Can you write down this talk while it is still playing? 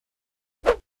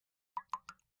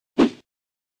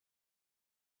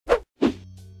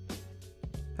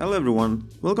Hello everyone,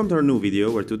 welcome to our new video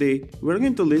where today we're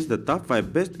going to list the top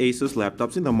 5 best Asus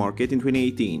laptops in the market in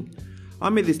 2018. I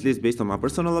made this list based on my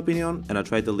personal opinion and I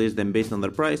tried to list them based on their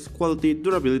price, quality,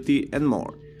 durability and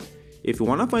more. If you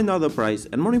want to find out the price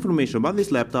and more information about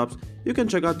these laptops, you can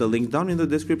check out the link down in the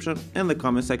description and the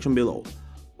comment section below.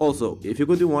 Also, if you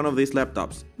could do one of these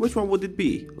laptops, which one would it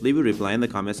be? Leave a reply in the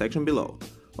comment section below.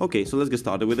 Okay, so let's get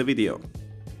started with the video.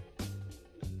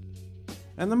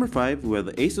 At number 5, we have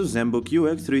the Asus ZenBook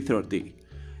UX330.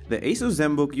 The Asus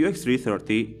ZenBook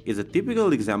UX330 is a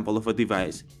typical example of a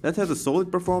device that has a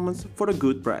solid performance for a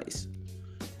good price.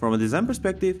 From a design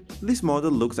perspective, this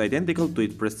model looks identical to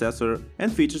its predecessor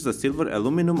and features a silver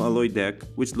aluminum alloy deck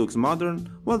which looks modern,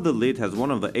 while the lid has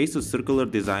one of the Asus circular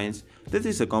designs that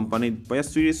is accompanied by a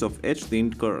series of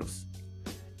edge-thin curves.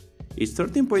 Its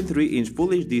 13.3-inch Full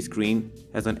HD screen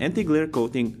has an anti-glare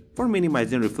coating for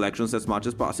minimizing reflections as much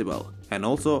as possible, and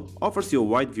also offers you a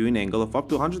wide viewing angle of up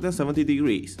to 170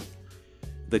 degrees.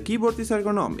 The keyboard is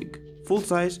ergonomic,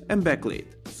 full-size and backlit,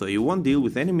 so you won't deal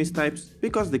with any mistypes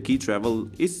because the key travel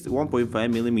is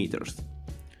 1.5mm.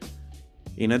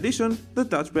 In addition, the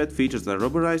touchpad features a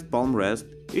rubberized palm rest,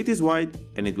 it is wide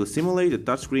and it will simulate a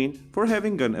touchscreen for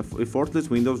having an effortless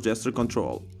Windows gesture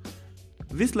control.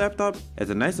 This laptop has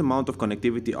a nice amount of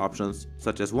connectivity options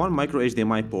such as one micro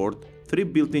HDMI port, 3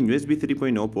 built-in USB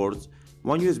 3.0 ports,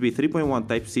 one USB 3.1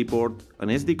 Type-C port, an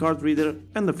SD card reader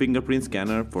and a fingerprint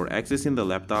scanner for accessing the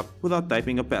laptop without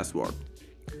typing a password.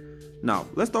 Now,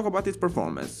 let's talk about its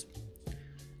performance.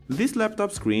 This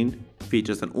laptop screen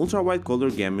features an ultra-wide color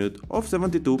gamut of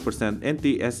 72%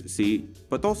 NTSC,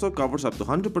 but also covers up to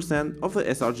 100% of the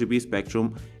sRGB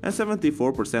spectrum and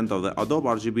 74% of the Adobe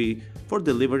RGB for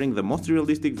delivering the most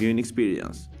realistic viewing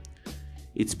experience.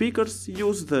 Its speakers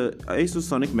use the Asus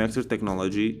Sonic Mixer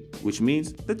technology, which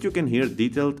means that you can hear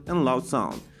detailed and loud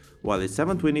sound, while its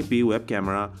 720p web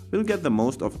camera will get the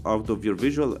most out of your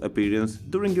visual appearance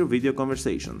during your video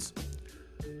conversations.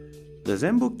 The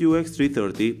ZenBook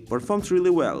UX330 performs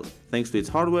really well thanks to its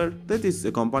hardware that is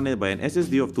accompanied by an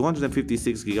SSD of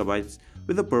 256GB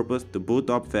with the purpose to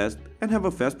boot up fast and have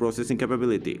a fast processing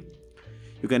capability.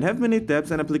 You can have many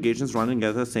tabs and applications running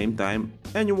at the same time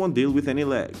and you won't deal with any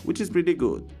lag, which is pretty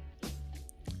good.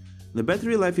 The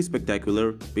battery life is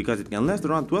spectacular because it can last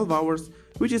around 12 hours,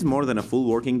 which is more than a full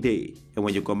working day, and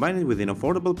when you combine it with an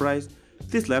affordable price,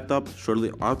 this laptop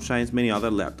surely outshines many other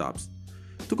laptops.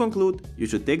 To conclude, you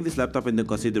should take this laptop into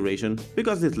consideration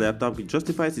because this laptop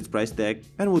justifies its price tag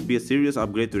and would be a serious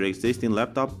upgrade to your existing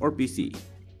laptop or PC.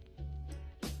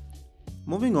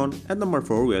 Moving on, at number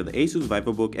 4 we have the Asus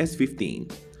VivoBook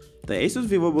S15. The Asus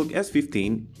VivoBook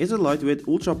S15 is a lightweight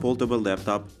ultra-portable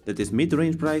laptop that is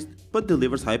mid-range priced but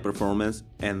delivers high performance,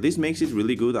 and this makes it a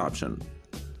really good option.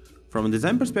 From a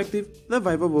design perspective, the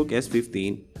VivoBook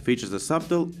S15 features a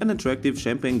subtle and attractive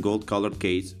champagne gold colored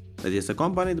case that is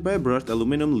accompanied by a brushed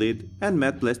aluminum lid and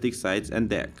matte plastic sides and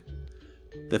deck.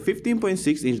 The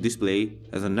 15.6-inch display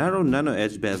has a narrow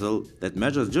nano-edge bezel that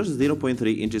measures just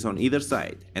 0.3 inches on either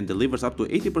side and delivers up to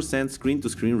 80%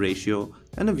 screen-to-screen ratio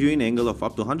and a viewing angle of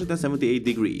up to 178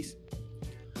 degrees.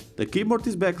 The keyboard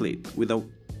is backlit with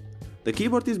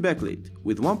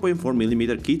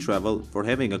 1.4mm key travel for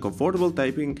having a comfortable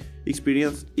typing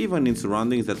experience even in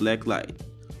surroundings that lack light.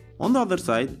 On the other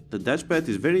side, the touchpad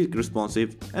is very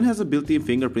responsive and has a built-in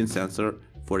fingerprint sensor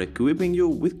for equipping you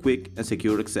with quick and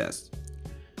secure access.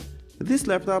 This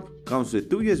laptop comes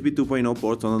with 2 USB 2.0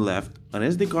 ports on the left, an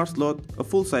SD card slot, a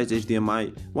full-size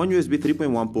HDMI, one USB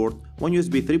 3.1 port, one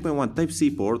USB 3.1 Type-C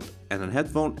port, and a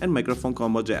headphone and microphone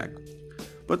combo jack.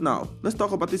 But now, let's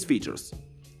talk about its features.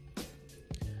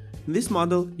 This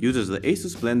model uses the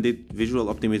Asus Splendid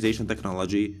visual optimization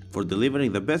technology for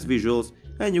delivering the best visuals,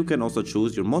 and you can also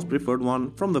choose your most preferred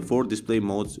one from the 4 display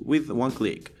modes with one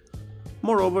click.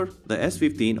 Moreover, the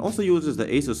S15 also uses the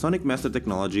Asus Sonic Master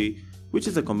technology, which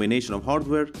is a combination of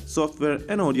hardware, software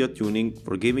and audio tuning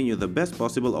for giving you the best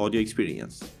possible audio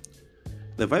experience.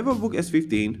 The VivoBook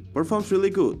S15 performs really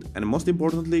good and most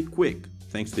importantly quick,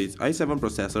 thanks to its i7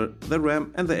 processor, the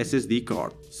RAM and the SSD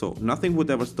card, so nothing would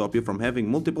ever stop you from having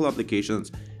multiple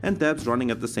applications and tabs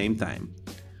running at the same time.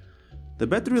 The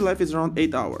battery life is around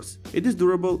 8 hours, it is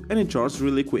durable and it charges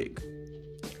really quick.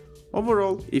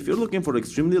 Overall, if you're looking for an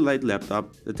extremely light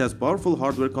laptop that has powerful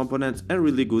hardware components and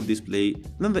really good display,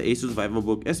 then the Asus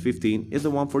VivoBook S15 is the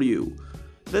one for you.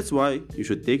 That's why you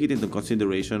should take it into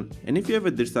consideration, and if you ever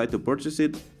decide to purchase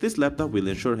it, this laptop will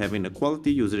ensure having a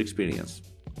quality user experience.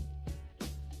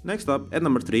 Next up, at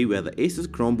number 3 we have the Asus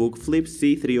Chromebook Flip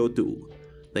C302.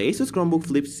 The Asus Chromebook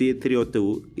Flip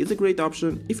C302 is a great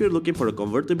option if you're looking for a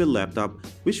convertible laptop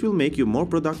which will make you more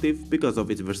productive because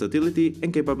of its versatility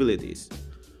and capabilities.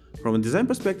 From a design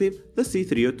perspective, the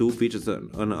C302 features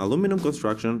an aluminum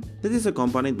construction that is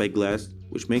accompanied by glass,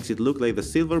 which makes it look like the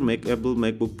silver Apple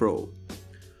MacBook Pro.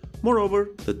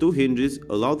 Moreover, the two hinges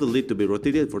allow the lid to be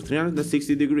rotated for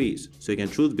 360 degrees, so you can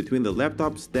choose between the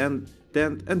laptop, stand,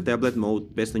 and tablet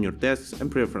mode based on your tasks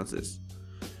and preferences.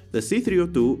 The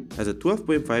C302 has a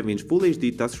 12.5-inch Full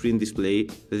HD touchscreen display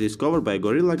that is covered by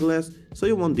Gorilla Glass, so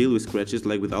you won't deal with scratches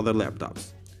like with other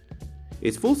laptops.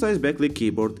 Its full-size backlit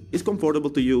keyboard is comfortable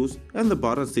to use and the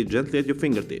buttons sit gently at your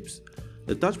fingertips.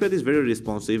 The touchpad is very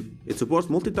responsive, it supports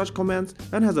multi-touch commands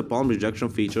and has a palm rejection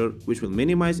feature which will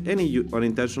minimize any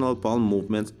unintentional palm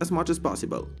movements as much as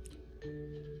possible.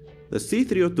 The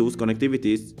C302's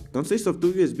connectivity consists of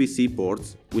two USB-C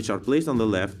ports, which are placed on the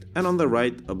left, and on the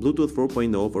right a Bluetooth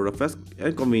 4.0 for a fast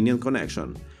and convenient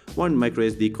connection, one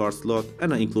microSD card slot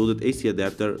and an included AC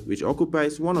adapter which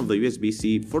occupies one of the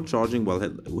USB-C for charging while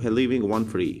leaving one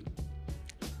free.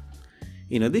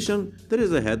 In addition, there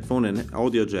is a headphone and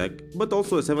audio jack, but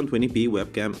also a 720p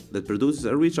webcam that produces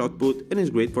a rich output and is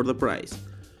great for the price.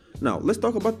 Now let's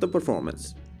talk about the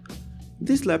performance.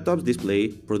 This laptop's display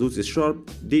produces sharp,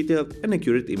 detailed and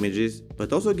accurate images,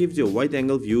 but also gives you a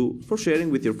wide-angle view for sharing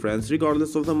with your friends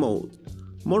regardless of the mode.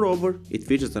 Moreover, it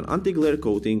features an anti-glare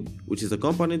coating, which is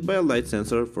accompanied by a light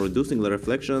sensor for reducing the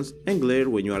reflections and glare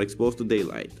when you are exposed to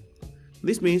daylight.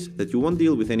 This means that you won't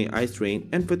deal with any eye strain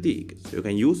and fatigue, so you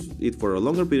can use it for a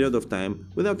longer period of time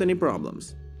without any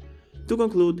problems. To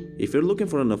conclude, if you're looking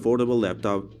for an affordable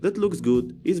laptop that looks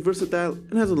good, is versatile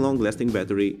and has a long-lasting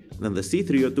battery, then the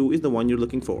C302 is the one you're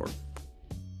looking for.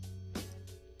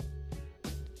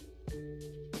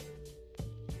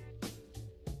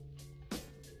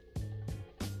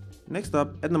 Next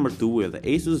up, at number 2 we have the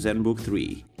Asus ZenBook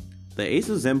 3. The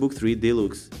Asus ZenBook 3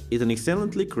 Deluxe is an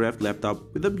excellently crafted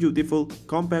laptop with a beautiful,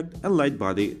 compact and light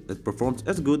body that performs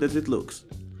as good as it looks.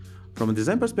 From a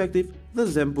design perspective, the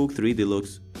ZenBook 3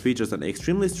 Deluxe features an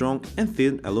extremely strong and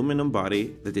thin aluminum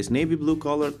body that is navy blue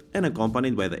colored and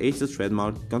accompanied by the Asus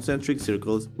trademark concentric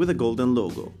circles with a golden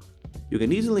logo. You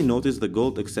can easily notice the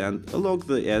gold accent along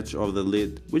the edge of the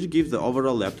lid, which gives the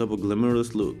overall laptop a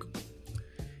glamorous look.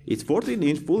 Its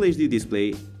 14-inch Full HD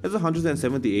display has a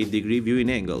 178-degree viewing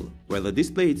angle, while the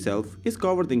display itself is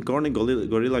covered in Corning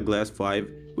Gorilla Glass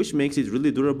 5, which makes it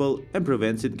really durable and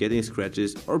prevents it getting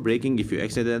scratches or breaking if you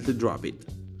accidentally drop it.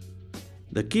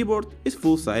 The keyboard is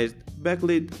full-sized,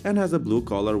 backlit and has a blue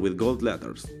color with gold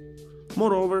letters.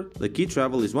 Moreover, the key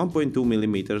travel is 1.2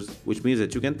 mm, which means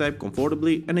that you can type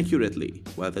comfortably and accurately,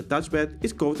 while the touchpad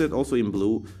is coated also in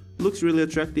blue, looks really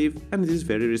attractive and it is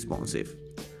very responsive.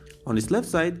 On its left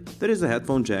side, there is a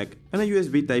headphone jack and a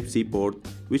USB Type-C port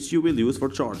which you will use for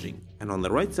charging, and on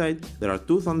the right side there are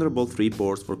two Thunderbolt 3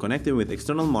 ports for connecting with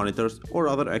external monitors or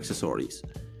other accessories.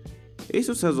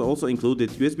 Asus has also included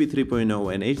USB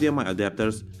 3.0 and HDMI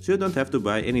adapters, so you don't have to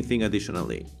buy anything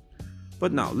additionally.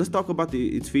 But now let's talk about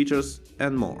its features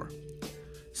and more.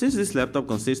 Since this laptop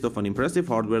consists of an impressive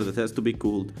hardware that has to be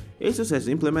cooled, Asus has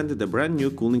implemented a brand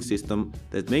new cooling system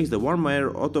that makes the warm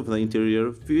air out of the interior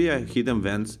via hidden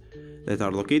vents that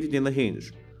are located in the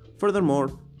hinge.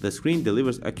 Furthermore, the screen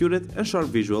delivers accurate and sharp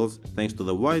visuals thanks to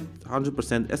the wide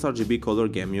 100% sRGB color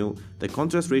gamut, the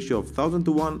contrast ratio of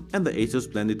 1000:1 and the Asus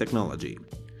Splendid technology.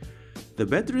 The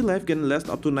battery life can last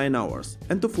up to 9 hours,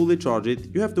 and to fully charge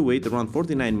it you have to wait around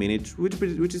 49 minutes,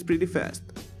 which is pretty fast.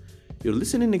 Your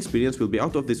listening experience will be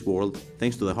out of this world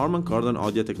thanks to the Harman Kardon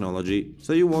audio technology,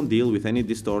 so you won't deal with any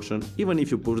distortion even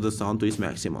if you push the sound to its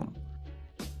maximum.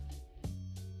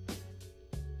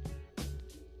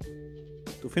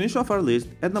 To finish off our list,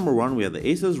 at number 1 we have the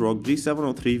Asus ROG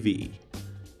G703V.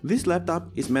 This laptop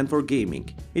is meant for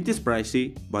gaming. It is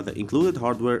pricey, but the included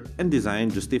hardware and design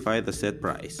justify the set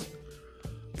price.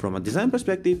 From a design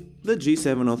perspective, the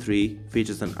G703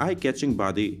 features an eye-catching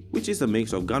body, which is a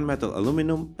mix of gunmetal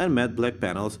aluminum and matte black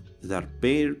panels that are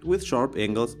paired with sharp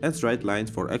angles and straight lines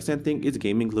for accenting its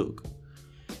gaming look.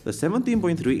 The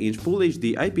 17.3-inch Full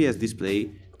HD IPS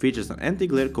display features an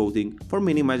anti-glare coating for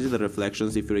minimizing the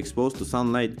reflections if you're exposed to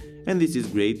sunlight, and this is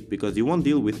great because you won't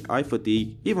deal with eye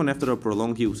fatigue even after a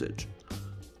prolonged usage.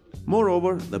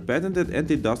 Moreover, the patented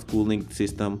anti-dust cooling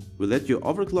system will let you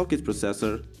overclock its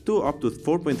processor to up to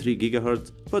 4.3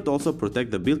 GHz, but also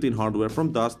protect the built-in hardware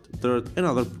from dust, dirt and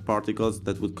other particles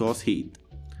that would cause heat.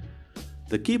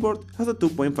 The keyboard has a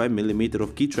 2.5 mm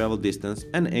of key travel distance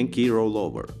and N-key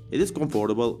rollover. It is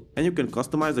comfortable and you can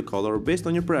customize the color based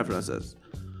on your preferences.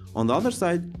 On the other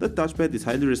side, the touchpad is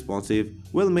highly responsive,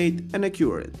 well made and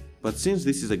accurate, but since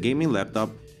this is a gaming laptop,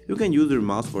 you can use your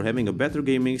mouse for having a better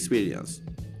gaming experience.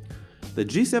 The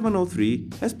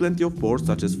G703 has plenty of ports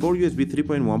such as 4 USB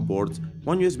 3.1 ports,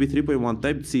 1 USB 3.1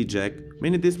 Type-C jack,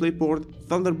 mini DisplayPort,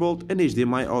 Thunderbolt and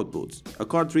HDMI outputs, a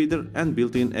card reader and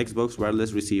built-in Xbox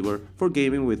wireless receiver for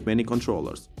gaming with many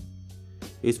controllers.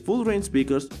 Its full-range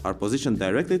speakers are positioned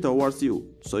directly towards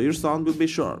you, so your sound will be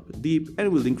sharp, deep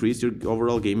and will increase your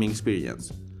overall gaming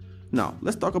experience. Now,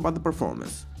 let's talk about the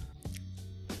performance.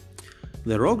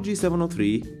 The ROG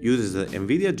G703 uses the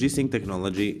NVIDIA G-Sync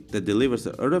technology that delivers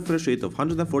a refresh rate of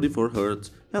 144Hz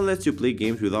and lets you play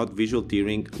games without visual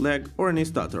tearing, lag or any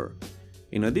stutter.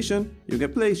 In addition, you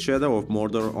can play Shadow of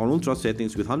Mordor on ultra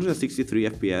settings with 163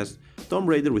 FPS, Tomb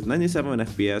Raider with 97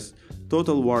 FPS,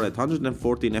 Total War at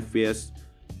 114 FPS,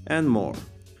 and more.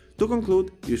 To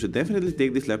conclude, you should definitely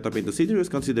take this laptop into serious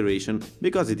consideration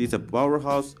because it is a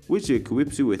powerhouse which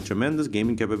equips you with tremendous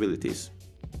gaming capabilities.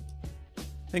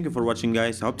 Thank you for watching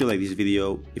guys, I hope you like this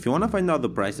video. If you wanna find out the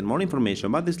price and more information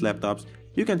about these laptops,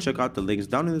 you can check out the links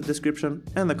down in the description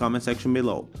and the comment section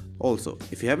below. Also,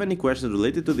 if you have any questions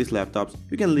related to these laptops,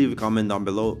 you can leave a comment down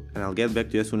below and I'll get back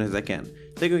to you as soon as I can.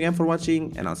 Thank you again for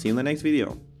watching and I'll see you in the next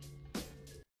video.